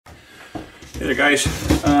Hey there guys,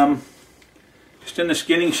 just in the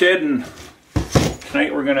skinning shed, and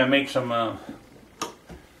tonight we're going to make some, well,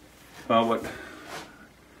 what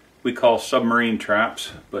we call submarine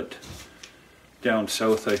traps, but down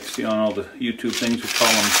south I see on all the YouTube things we call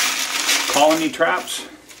them colony traps,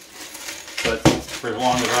 but for as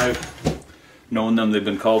long as I've known them they've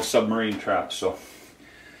been called submarine traps. So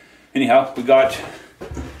anyhow, we got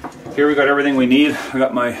everything we need. I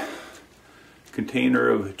got my container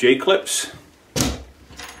of J-clips.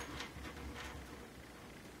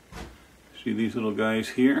 See these little guys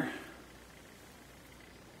here?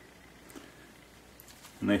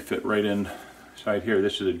 And they fit right inside here.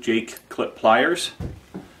 This is a J-clip pliers.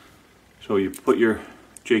 So you put your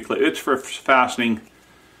J-clip, it's for fastening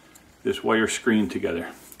this wire screen together.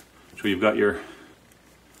 So you've got your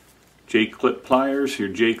J-clip pliers, your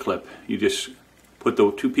J-clip. You just put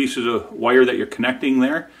the two pieces of wire that you're connecting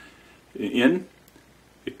there in.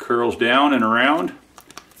 It curls down and around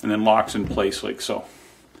and then locks in place like so.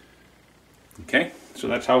 Okay, so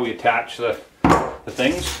that's how we attach the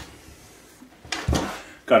things.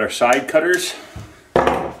 Got our side cutters,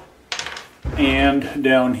 and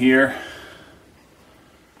down here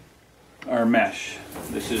our mesh.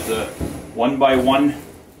 This is the 1x1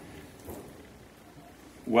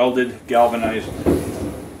 welded galvanized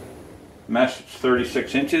mesh. It's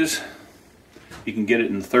 36 inches. You can get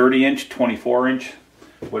it in 30 inch, 24 inch,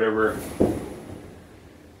 whatever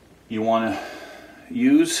you want to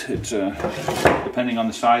use. It's depending on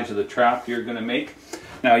the size of the trap you're going to make.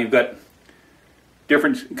 Now you've got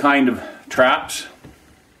different kind of traps.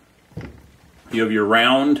 You have your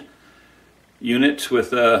round units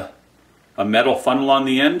with a metal funnel on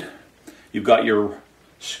the end. You've got your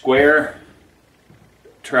square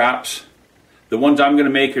traps. The ones I'm going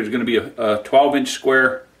to make is going to be a 12-inch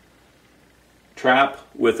square trap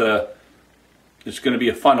with it's going to be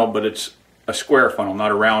a funnel, but it's a square funnel,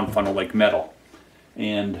 not a round funnel like metal.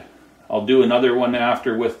 And I'll do another one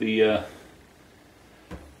after with the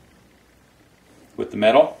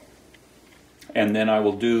metal, and then I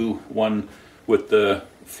will do one with the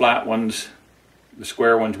flat ones, the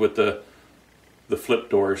square ones with the flip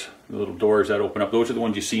doors, the little doors that open up. Those are the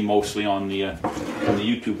ones you see mostly on the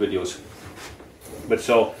YouTube videos. But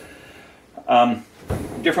so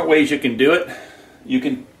different ways you can do it. You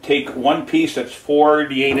can take one piece that's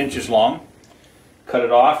 48 inches long, cut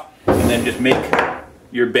it off, and then just make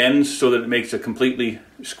your bends so that it makes a completely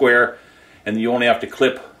square, and you only have to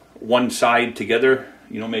clip one side together,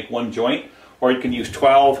 make one joint. Or you can use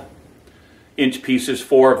 12-inch pieces,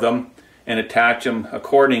 4 of them, and attach them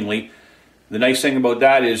accordingly. The nice thing about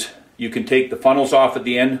that is you can take the funnels off at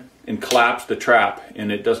the end and collapse the trap,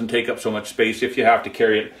 and it doesn't take up so much space if you have to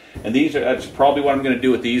carry it. And that's probably what I'm going to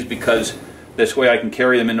do with these, because this way I can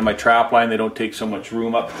carry them into my trap line. They don't take so much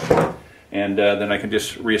room up, and then I can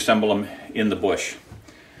just reassemble them in the bush.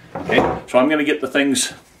 Okay, so I'm going to get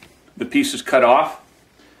the pieces cut off,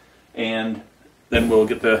 and then we'll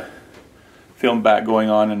get the film back going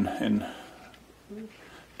on and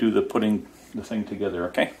do the putting the thing together.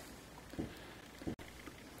 Okay.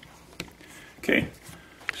 Okay,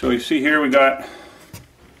 so you see here we got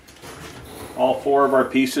all 4 of our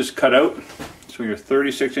pieces cut out. So you're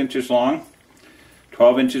 36 inches long,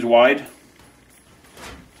 12 inches wide,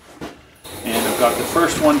 and I've got the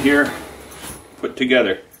first one here put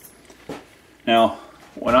together. Now,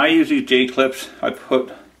 when I use these J-clips, I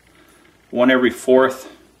put one every 4th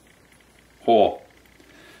hole.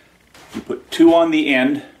 You put 2 on the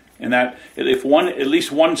end, and that if at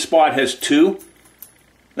least one spot has 2,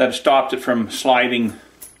 that stops it from sliding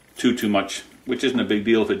too much, which isn't a big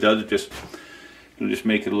deal if it does. It'll just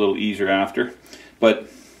make it a little easier after. But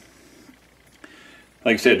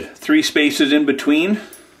like I said, 3 spaces in between,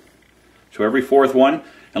 so every 4th one,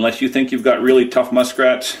 unless you think you've got really tough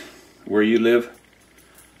muskrats where you live,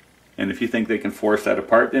 and if you think they can force that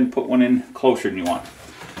apart, then put one in closer than you want.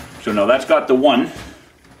 So now that's got the one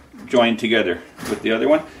joined together with the other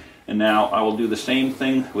one, and now I will do the same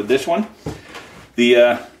thing with this one.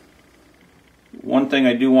 The one thing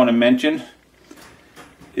I do want to mention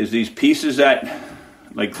is these pieces that,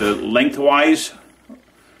 like the lengthwise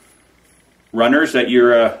runners that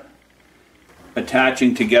you're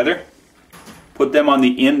attaching together, put them on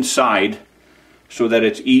the inside so that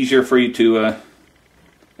it's easier for you to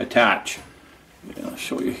attach. I'll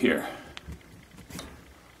show you here.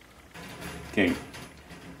 Okay,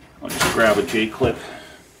 I'll just grab a J-clip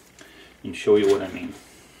and show you what I mean.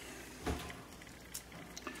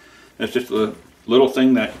 That's just a little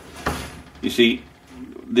thing that, you see,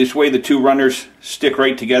 this way the 2 runners stick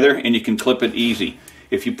right together and you can clip it easy.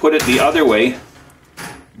 If you put it the other way,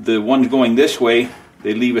 the ones going this way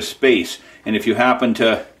they leave a space. And if you happen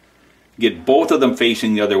to get both of them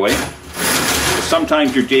facing the other way,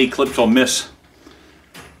 sometimes your J-clips will miss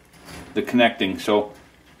the connecting. So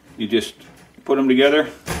you just put them together,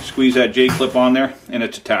 squeeze that J-clip on there, and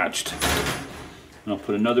it's attached. And I'll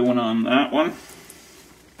put another one on that one.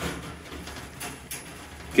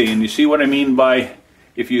 Okay, and you see what I mean by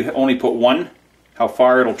if you only put one, how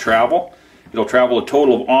far it'll travel? It'll travel a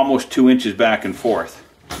total of almost 2 inches back and forth.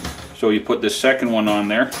 So you put this second one on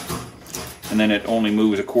there, and then it only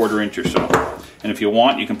moves a 1/4 inch or so. And if you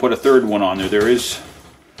want, you can put a third one on there. There is,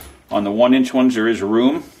 on the 1-inch ones, there is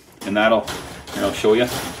room, and that'll, here I'll show you,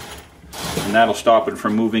 and that'll stop it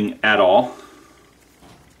from moving at all.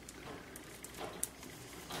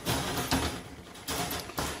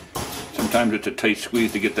 Sometimes it's a tight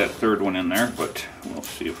squeeze to get that third one in there, but we'll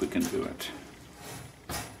see if we can do it.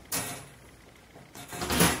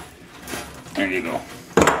 There you go.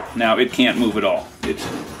 Now it can't move at all. It's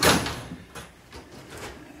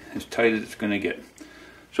as tight as it's going to get.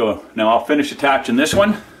 So now I'll finish attaching this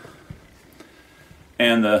one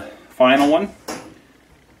and the final one,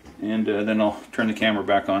 and then I'll turn the camera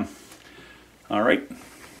back on. All right.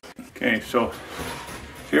 Okay, so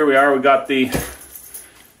here we are. We got the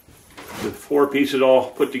 4 pieces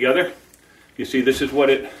all put together. You see, this is what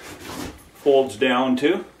it folds down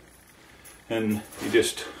to, and you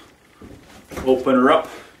just open her up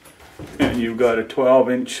and you've got a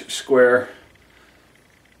 12-inch square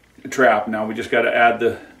trap. Now we just got to add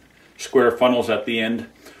the square funnels at the end,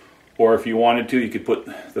 or if you wanted to, you could put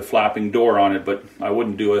the flapping door on it, but I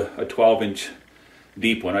wouldn't do a 12-inch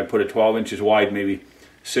deep one. I'd put it 12 inches wide, maybe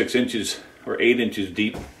 6 inches or 8 inches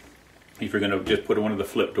deep, if you're going to just put one of the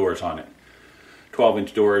flip doors on it.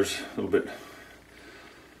 12-inch doors, a little bit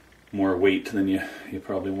more weight than you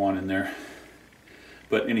probably want in there.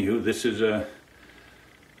 But anywho, this is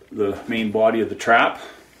the main body of the trap.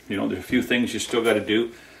 You know, there's a few things you still got to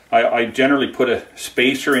do. I generally put a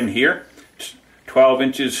spacer in here, 12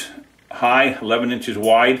 inches high, 11 inches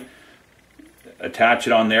wide, attach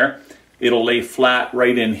it on there. It'll lay flat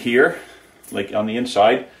right in here, like on the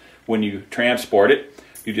inside. When you transport it,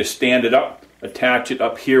 you just stand it up, attach it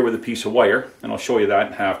up here with a piece of wire, and I'll show you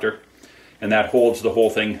that after. And that holds the whole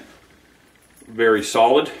thing very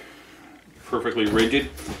solid, perfectly rigid,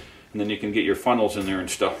 and then you can get your funnels in there and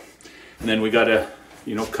stuff. And then we got to,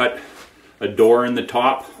 you know, cut a door in the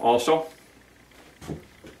top also.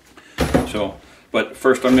 So, but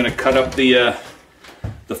first I'm going to cut up the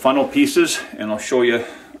funnel pieces, and I'll show you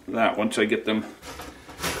that once I get them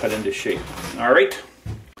cut into shape. All right.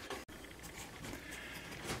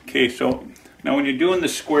 Okay, so now when you're doing the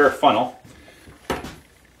square funnel,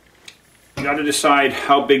 you got to decide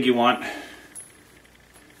how big you want.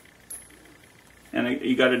 And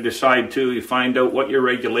you got to decide too, you find out what your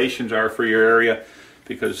regulations are for your area,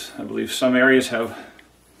 because I believe some areas have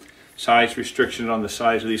size restrictions on the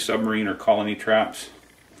size of these submarine or colony traps.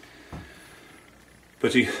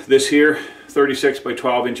 But see, this here, 36 by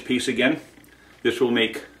 12 inch piece again, this will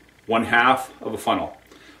make 1/2 of a funnel.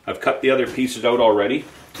 I've cut the other pieces out already.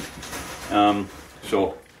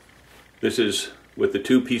 So this is with the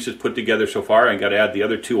 2 pieces put together so far. I got to add the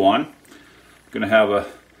other 2 on. I'm going to have a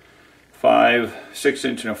 6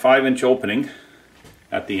 inch and a 5 inch opening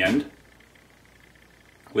at the end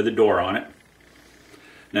with a door on it.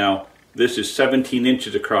 Now this is 17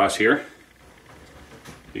 inches across here,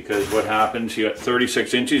 because what happens, you got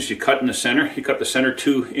 36 inches, you cut in the center, you cut the center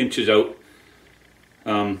 2 inches out,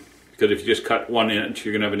 because if you just cut 1 inch,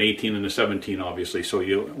 you're going to have an 18 and a 17 obviously, so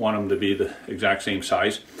you want them to be the exact same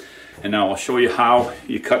size. And now I'll show you how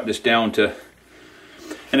you cut this down to,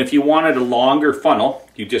 and if you wanted a longer funnel,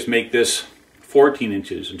 you just make this 14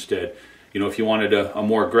 inches instead. You know, if you wanted a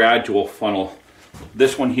more gradual funnel,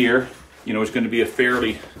 this one here, you know, is going to be a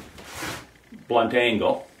fairly blunt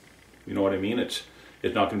angle. You know what I mean? It's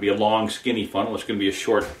not going to be a long skinny funnel, it's going to be a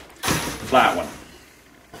short flat one.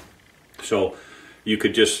 So you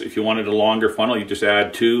could just, if you wanted a longer funnel, you just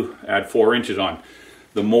add 4 inches on.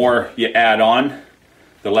 The more you add on,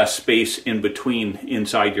 the less space in between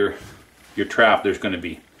inside your trap there's going to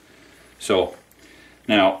be. So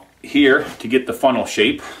now here, to get the funnel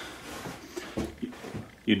shape,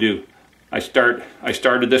 you do, I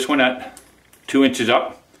started this one at 2 inches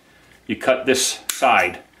up. You cut this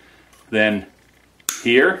side, then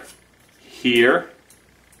here,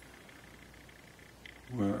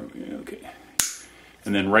 where are we? Okay,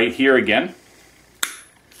 and then right here again,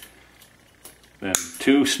 then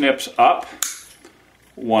 2 snips up,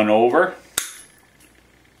 1 over,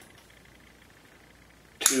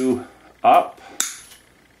 2 up,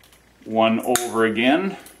 1 over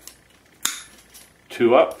again,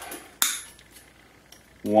 2 up,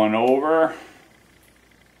 one over,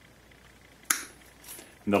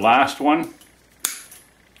 and the last one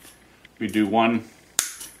we do 1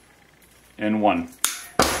 and 1.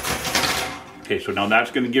 Okay, so now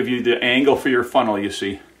that's going to give you the angle for your funnel, you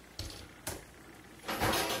see.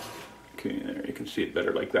 Okay, there, you can see it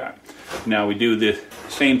better like that. Now we do the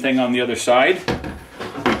same thing on the other side.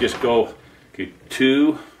 We just go, okay,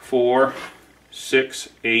 2, 4, 6,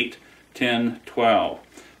 8, 10, 12,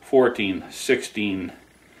 14, 16,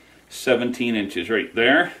 17 inches right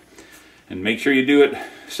there. And make sure you do it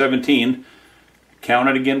 17. Count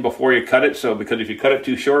it again before you cut it, so because if you cut it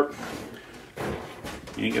too short,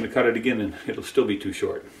 you ain't going to cut it again and it'll still be too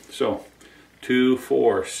short. So 2,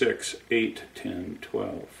 4, 6, 8, 10,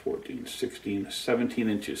 12, 14, 16, 17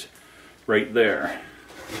 inches right there.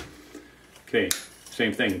 Okay,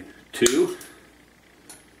 same thing. 2,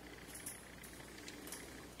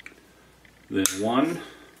 then 1,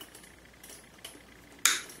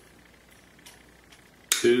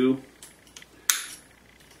 2,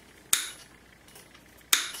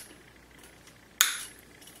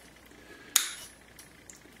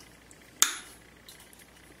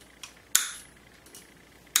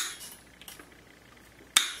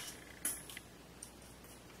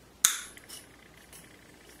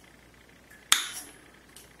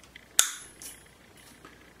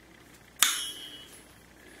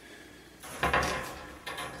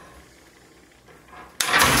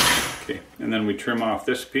 and then we trim off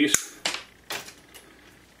this piece.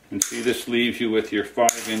 And see, this leaves you with your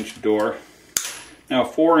 5-inch door. Now a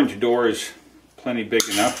 4-inch door is plenty big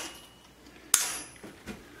enough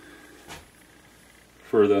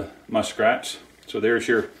for the muskrats. So there's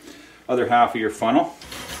your other half of your funnel,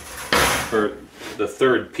 or the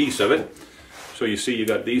third piece of it. So you see you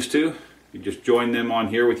got these two. You just join them on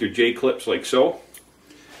here with your J-clips like so.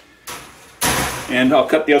 And I'll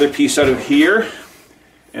cut the other piece out of here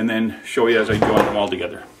and then show you as I join them all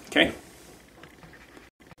together. Okay?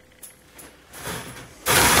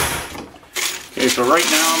 Okay, so right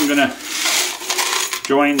now I'm going to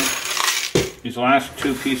join these last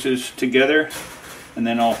 2 pieces together, and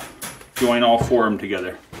then I'll join all 4 of them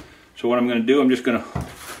together. So what I'm going to do, I'm just going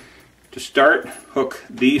to start, hook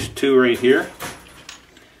these 2 right here.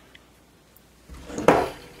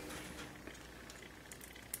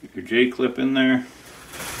 Get your J-clip in there.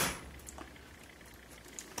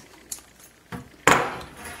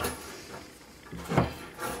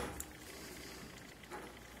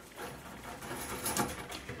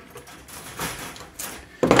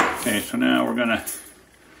 Okay, so now we're going to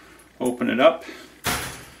open it up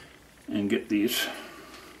and get these.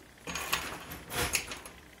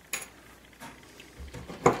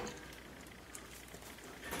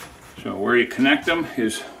 So where you connect them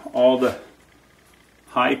is all the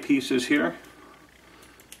high pieces here,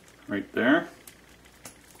 right there.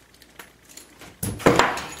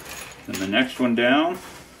 And the next one down.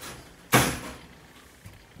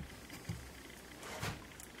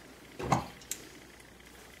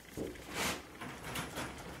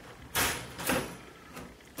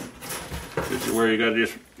 This is where you gotta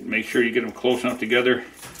just make sure you get them close enough together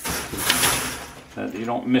that you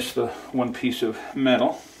don't miss the one piece of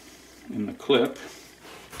metal in the clip.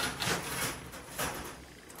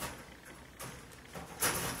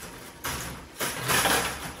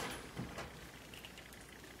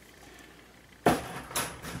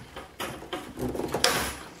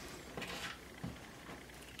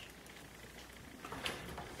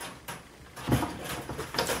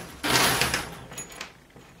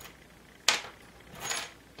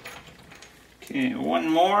 Okay, one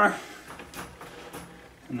more,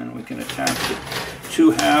 and then we can attach the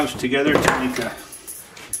 2 halves together to make a,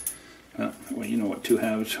 well, you know what 2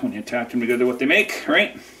 halves, when you attach them together, what they make,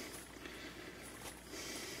 right?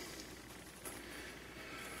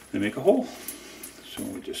 They make a hole. So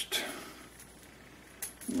we just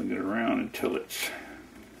wing it around until it's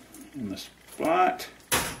in the spot.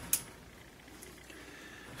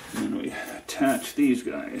 And then we attach these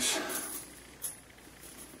guys.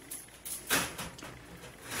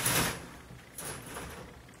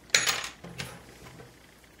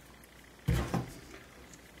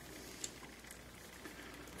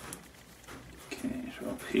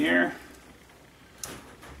 Up here.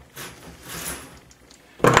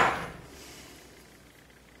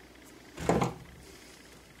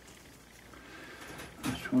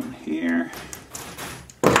 This one here.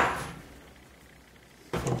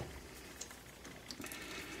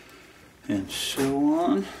 And so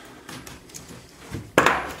on.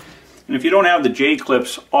 And if you don't have the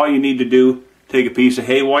J-clips, all you need to do, take a piece of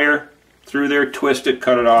hay wire through there, twist it,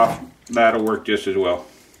 cut it off. That'll work just as well.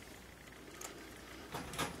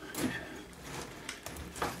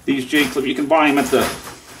 These J-clip, you can buy them at the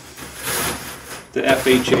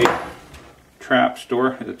FHA trap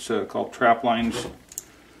store. It's called Trap Lines,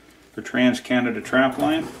 for Trans-Canada Trap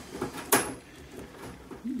Line.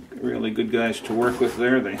 Really good guys to work with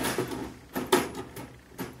there. They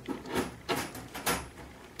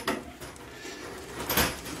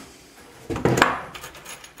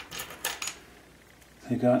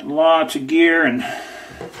got lots of gear and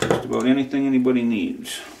just about anything anybody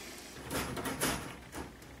needs.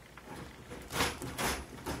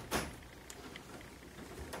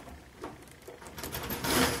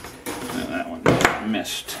 And that one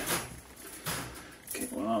missed. Okay,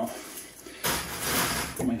 well,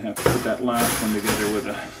 I might have to put that last one together with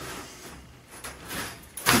a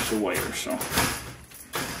piece of wire, so.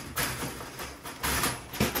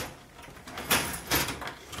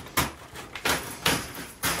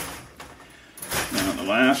 Now the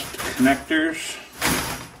last connectors.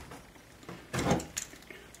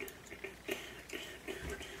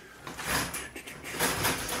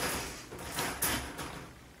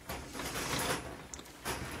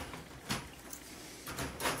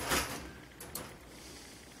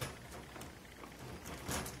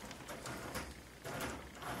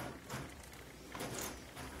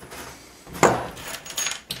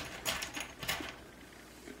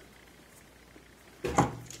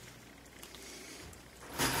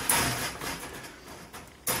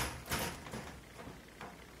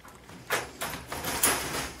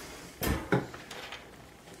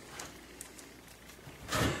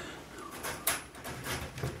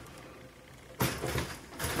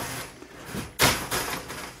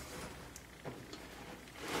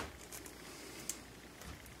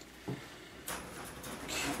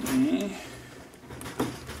 Okay.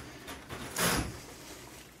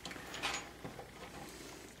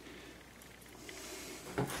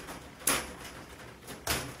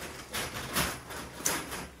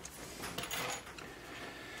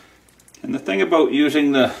 And the thing about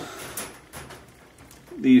using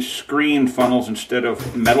these screen funnels instead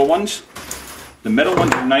of metal ones, the metal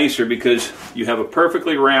ones are nicer because you have a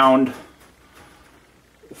perfectly round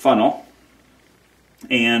funnel,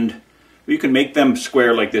 and you can make them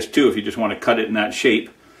square like this too if you just want to cut it in that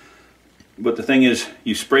shape. But the thing is,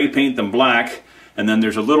 you spray paint them black, and then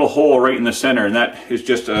there's a little hole right in the center, and that is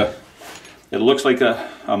just it looks like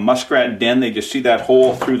a muskrat den. They just see that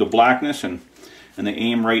hole through the blackness, and they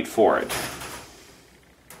aim right for it.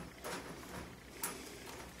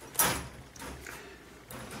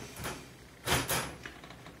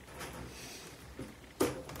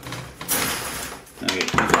 Okay,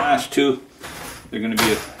 these last two, they're going to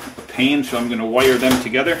be a pain, so I'm going to wire them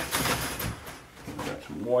together. Got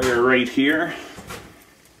some wire right here.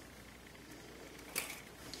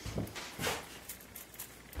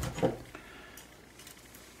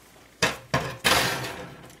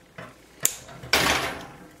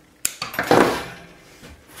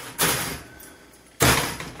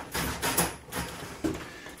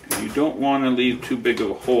 You don't want to leave too big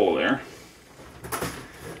of a hole there.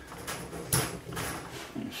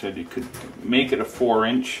 Like I said, you could make it a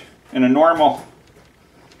 4-inch. In a normal,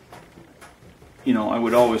 you know, I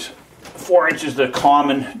would always, 4 inches is the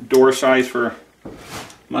common door size for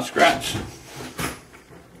muskrats.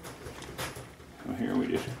 So here we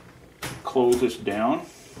just close this down.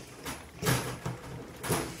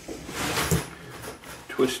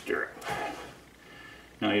 Twister.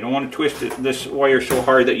 Now you don't want to twist this wire so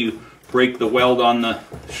hard that you break the weld on the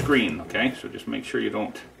screen, okay? So just make sure you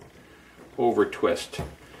don't over twist.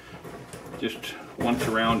 Just once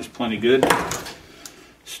around is plenty good.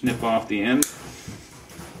 Snip off the end.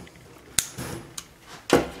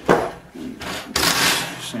 And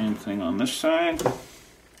same thing on this side.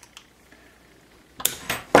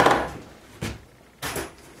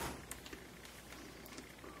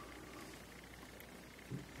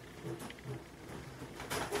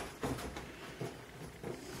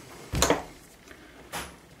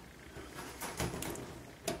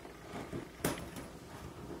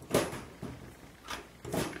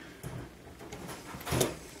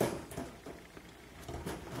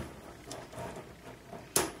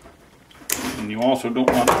 And you also don't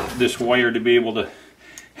want this wire to be able to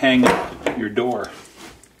hang your door.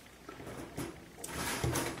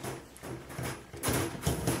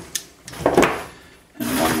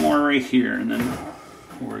 And one more right here, and then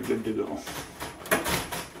we're good to go.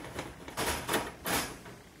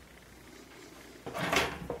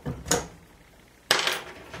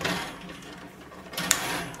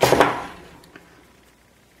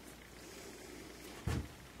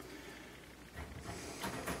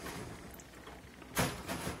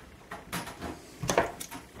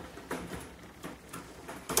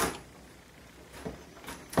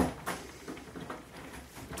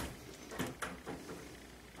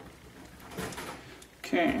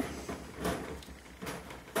 Okay.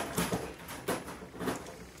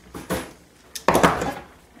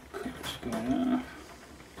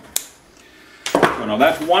 So now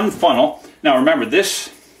that's one funnel. Now remember,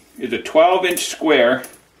 this is a 12-inch square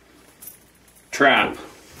trap.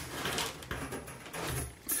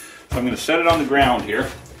 So I'm going to set it on the ground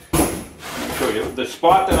here. I'll show you. The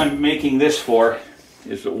spot that I'm making this for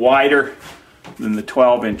is wider than the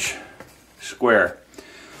 12-inch square.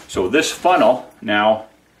 So this funnel now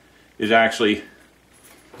is actually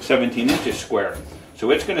 17 inches square.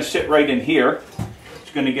 So it's going to sit right in here.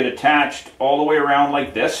 It's going to get attached all the way around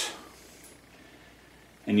like this.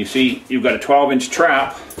 And you see you've got a 12-inch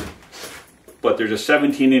trap, but there's a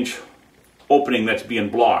 17-inch opening that's being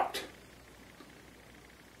blocked.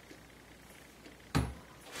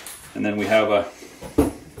 And then we have a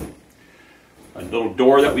little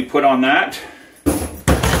door that we put on that.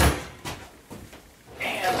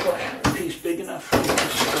 And do I have a piece big enough for the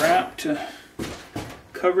strap to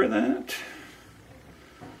cover that?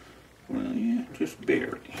 Well, yeah, just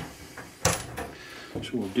barely. So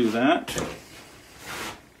we'll do that.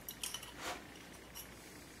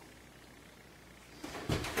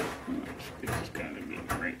 This is going to be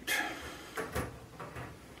right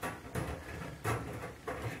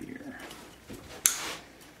here.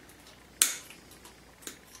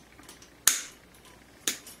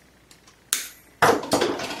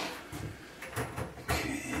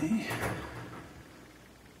 Okay.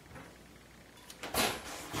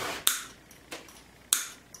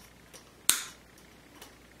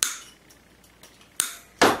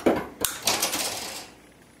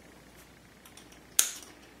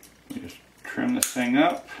 Just trim this thing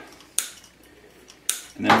up,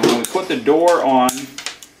 and then when we put the door on,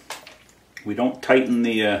 we don't tighten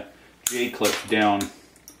the J-clips down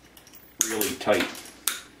really tight.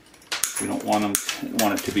 We don't want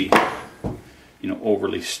it to be, you know,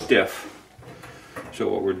 overly stiff. So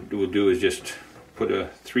what we'll do is just put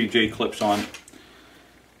 3 J-clips on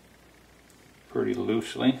pretty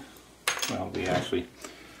loosely. Well, it'll be actually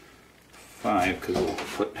 5 because we'll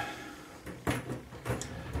put.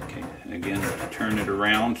 Again, turn it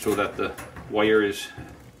around so that the wire is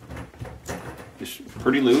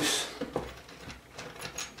pretty loose.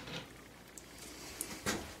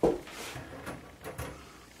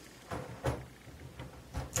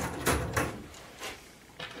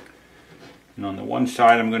 And on the one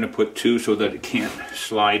side I'm going to put 2 so that it can't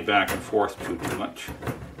slide back and forth too much.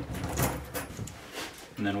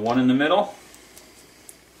 And then 1 in the middle.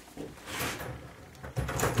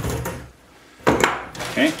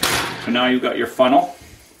 Okay. So now you've got your funnel,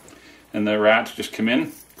 and the rats just come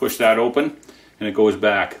in, push that open, and it goes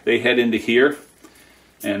back. They head into here,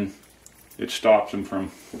 and it stops them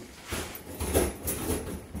from.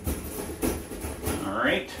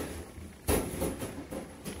 Alright.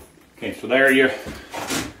 Okay, so there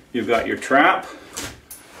you've got your trap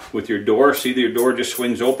with your door. See, your door just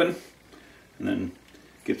swings open, and then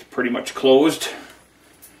gets pretty much closed,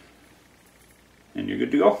 and you're good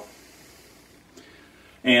to go.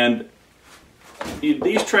 And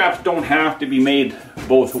these traps don't have to be made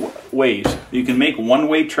both ways. You can make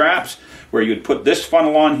one-way traps where you'd put this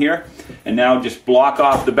funnel on here and now just block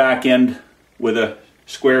off the back end with a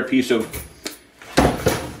square piece of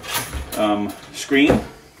screen.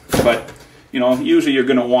 But, you know, usually you're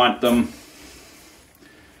going to want them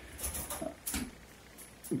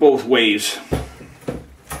both ways.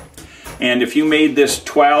 And if you made this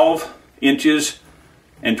 12 inches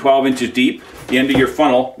and 12 inches deep, the end of your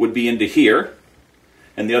funnel would be into here,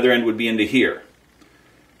 and the other end would be into here.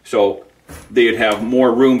 So they'd have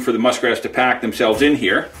more room for the muskrats to pack themselves in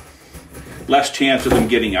here, less chance of them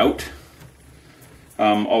getting out.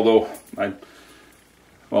 Although,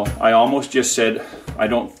 I almost just said I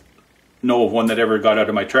don't know of one that ever got out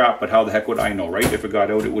of my trap, but how the heck would I know, right? If it got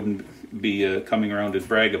out, it wouldn't be coming around to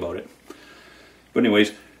brag about it. But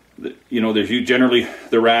anyways, you know, generally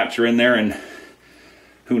the rats are in there, and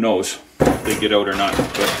who knows if they get out or not.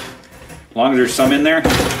 But as long as there's some in there,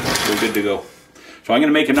 we're good to go. So I'm going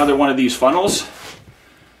to make another one of these funnels,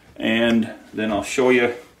 and then I'll show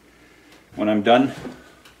you when I'm done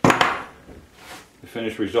the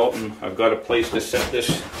finished result. And I've got a place to set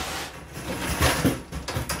this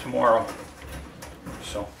tomorrow.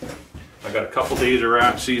 So I've got a couple days of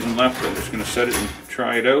rat season left. I'm just going to set it and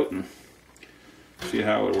try it out and see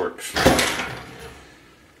how it works.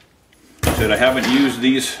 I said I haven't used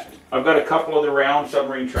these. I've got a couple of the round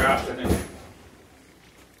submarine traps, I think.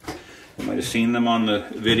 You might have seen them on the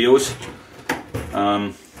videos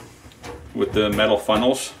with the metal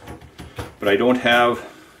funnels, but I don't have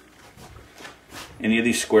any of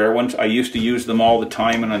these square ones. I used to use them all the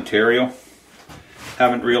time in Ontario.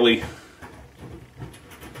 Haven't really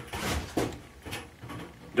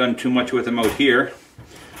done too much with them out here.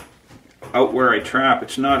 Out where I trap,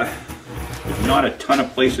 there's not a ton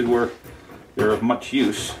of places where they're of much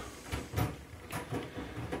use.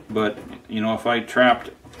 But you know, if I trapped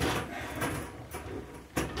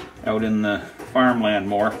out in the farmland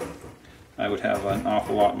more, I would have an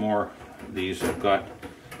awful lot more of these. I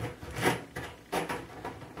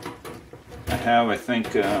have, I think,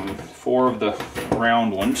 4 of the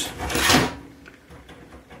round ones,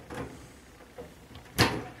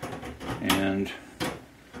 and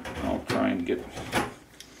I'll try and get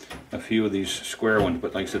a few of these square ones.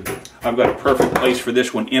 But like I said, I've got a perfect place for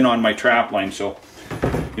this one in on my trap line. So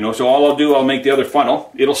you know, so all I'll do, I'll make the other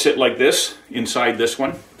funnel. It'll sit like this inside this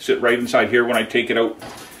one, sit right inside here when I take it out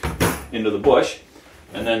into the bush.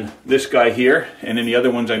 And then this guy here, and then the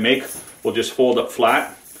other ones I make will just fold up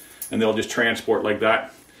flat, and they'll just transport like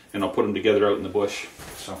that, and I'll put them together out in the bush.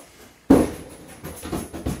 So,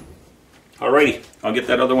 alrighty, I'll get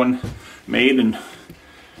that other one made and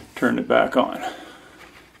turn it back on.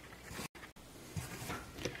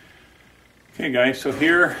 Okay guys, so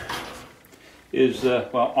here is the,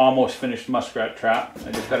 well, almost finished muskrat trap.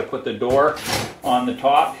 I just got to put the door on the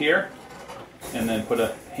top here, and then put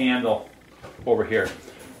a handle over here.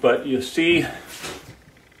 But you see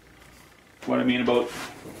what I mean about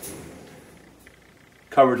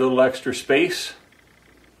covers a little extra space,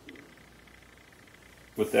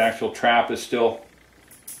 with the actual trap is still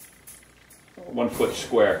 1 foot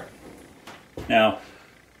square. Now,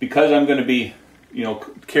 because I'm going to be, you know,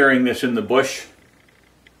 carrying this in the bush,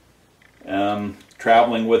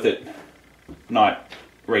 traveling with it, not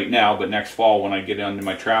right now, but next fall when I get onto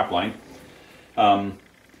my trap line,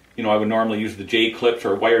 you know, I would normally use the J-clips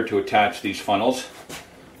or wire to attach these funnels,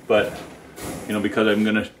 but you know, because I'm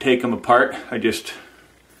going to take them apart, I just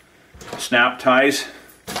snap ties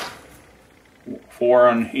 4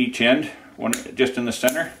 on each end, one just in the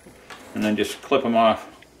center, and then just clip them off.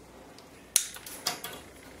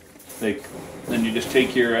 Then you just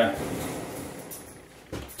take your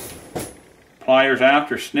pliers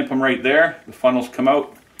after, snip them right there. The funnels come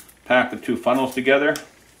out, pack the 2 funnels together,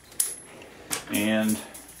 and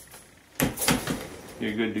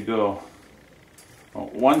you're good to go. Well,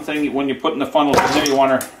 one thing when you're putting the funnels in there, you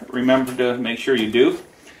want to remember to make sure you do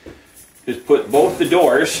is put both the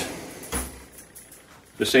doors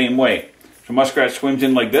the same way. So muskrat swims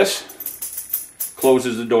in like this,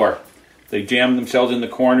 closes the door. They jam themselves in the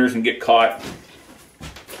corners and get caught.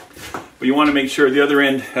 But you want to make sure the other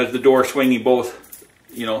end has the door swinging both,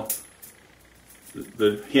 you know,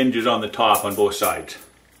 the hinges on the top on both sides.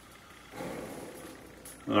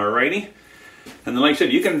 Alrighty. And then like I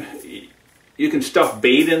said, you can stuff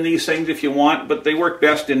bait in these things if you want, but they work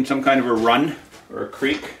best in some kind of a run or a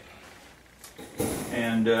creek.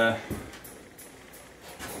 And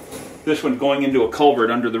this one's going into a culvert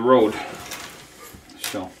under the road.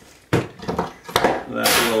 So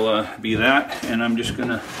that will be that. And I'm just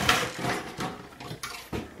gonna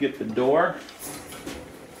get the door.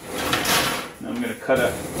 And I'm gonna cut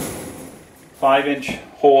a 5-inch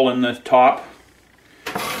hole in the top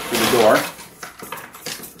for the door.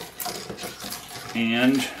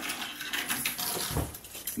 And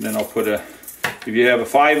then I'll put if you have a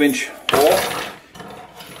 5-inch hole,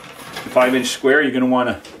 a 5-inch square, you're going to want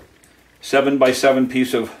a 7 by 7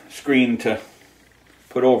 piece of screen to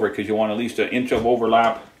put over it, because you want at least 1 inch of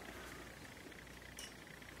overlap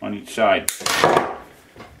on each side.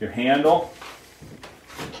 Your handle,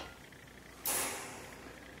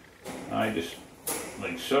 I just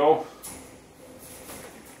like so.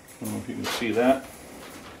 I don't know if you can see that.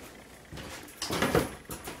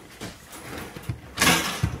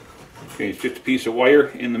 Okay, it's just a piece of wire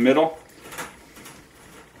in the middle,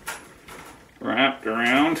 wrapped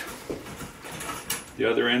around. The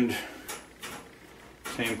other end,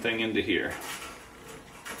 same thing into here.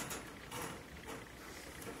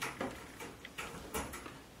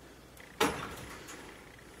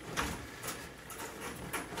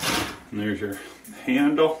 And there's your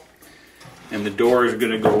handle, and the door is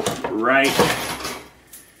going to go right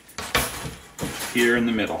here in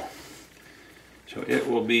the middle. So it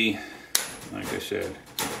will be, like I said,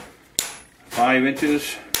 5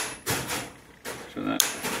 inches. So that's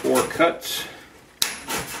 4 cuts.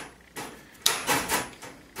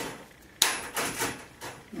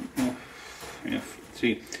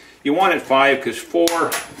 See, you want it 5 because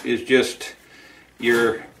 4 is just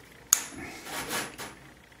your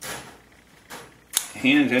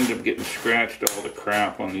hands end up getting scratched all the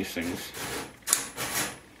crap on these things.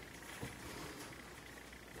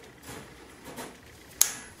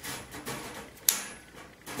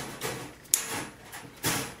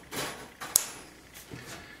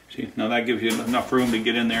 See, now that gives you enough room to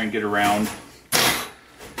get in there and get around.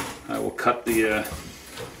 I will cut the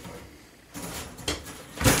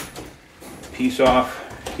piece off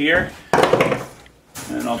here,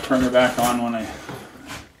 and I'll turn her back on when I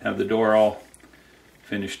have the door all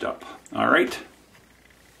finished up. All right.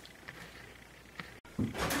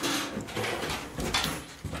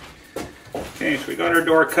 Okay, so we got our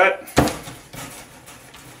door cut,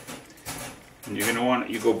 and you're going to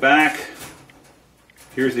want, you go back.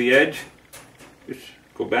 Here's the edge. Just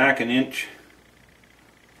go back an inch,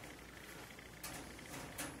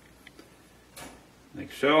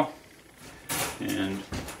 like so, and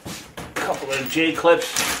a couple of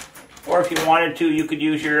J-clips, or if you wanted to, you could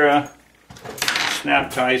use your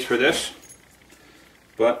snap ties for this.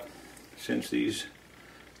 But since these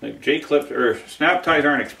J-clips or snap ties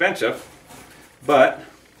aren't expensive, but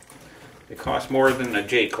they cost more than a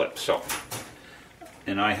J-clip, so.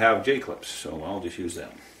 And I have J-clips, so I'll just use them.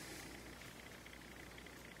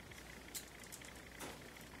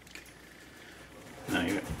 Now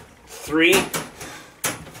you got 3.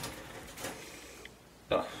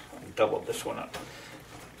 Oh, I doubled this one up.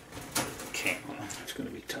 Okay, well, it's going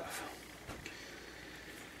to be tough.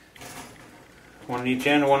 One on each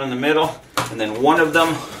end, one in the middle, and then one of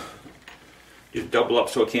them just double up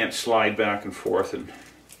so it can't slide back and forth. And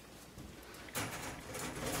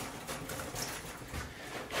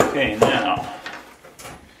okay, now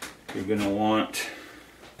you're going to want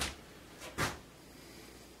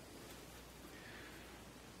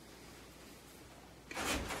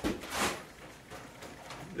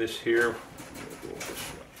this here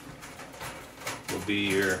will be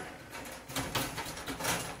your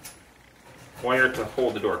wire to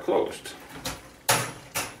hold the door closed.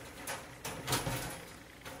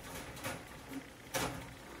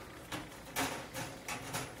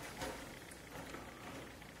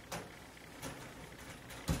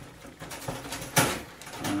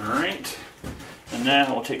 Alright, and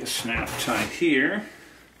now we'll take a snap tie here.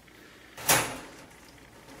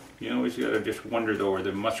 You always gotta just wonder though, are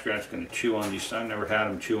the muskrats gonna chew on these? I've never had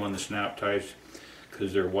them chew on the snap ties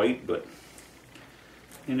because they're white, but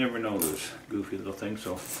you never know those goofy little things.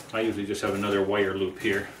 So I usually just have another wire loop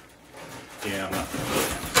here. Yeah, I'm not gonna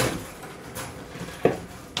do it.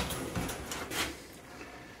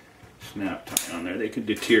 Snap tie on there. They can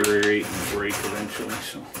deteriorate and break eventually,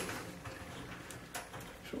 so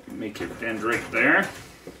make it bend right there.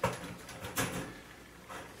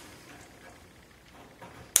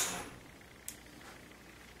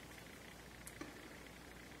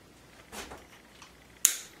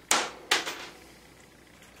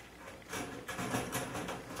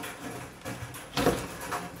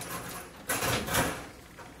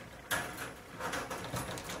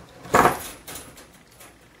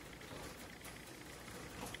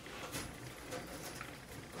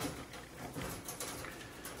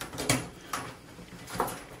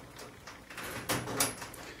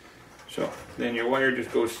 So then your wire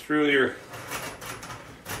just goes through your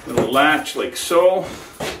little latch like so.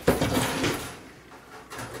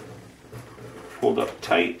 Hold up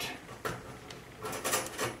tight.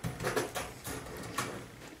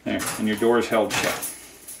 There, and your door is held shut.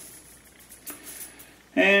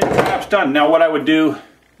 And perhaps done. Now what I would do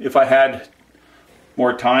if I had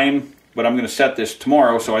more time, but I'm going to set this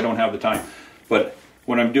tomorrow so I don't have the time. But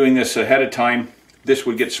when I'm doing this ahead of time, this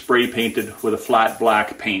would get spray painted with a flat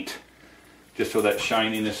black paint, just so that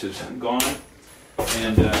shininess is gone.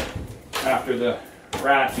 And after the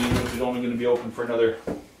rat feed, which is only going to be open for another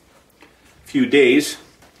few days,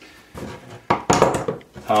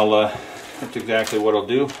 that's exactly what I'll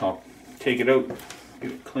do. I'll take it out,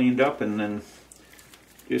 get it cleaned up, and then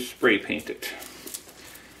just spray paint it.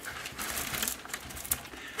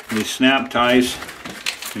 And these snap ties,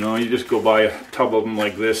 you know, you just go buy a tub of them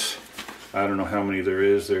like this. I don't know how many there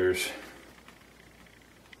is. There's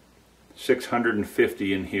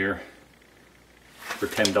 650 in here for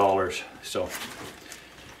 $10, so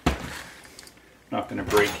not going to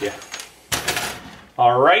break you.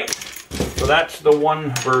 All right, so that's the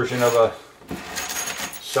one version of a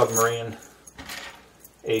submarine,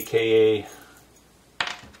 aka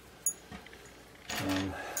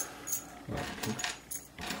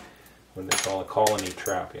what do they call a colony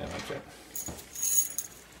trap? Yeah, that's it.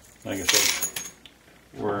 Like I said,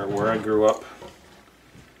 where I grew up,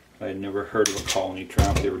 I had never heard of a colony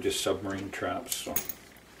trap. They were just submarine traps. So,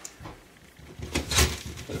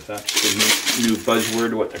 but if that's the new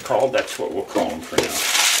buzzword, what they're called, that's what we'll call them for now.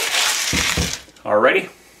 Alrighty.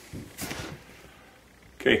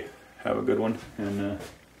 Okay, have a good one. And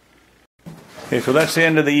okay, so that's the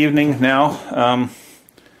end of the evening now.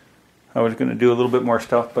 I was going to do a little bit more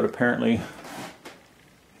stuff, but apparently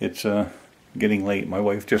it's getting late. My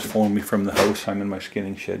wife just phoned me from the house. I'm in my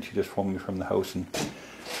skinning shed. She just phoned me from the house, and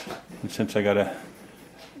since I gotta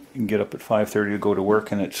get up at 5:30 to go to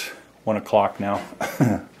work, and it's 1 o'clock now,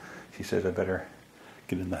 she says I better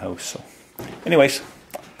get in the house. So anyways,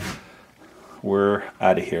 we're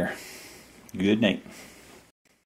out of here. Good night.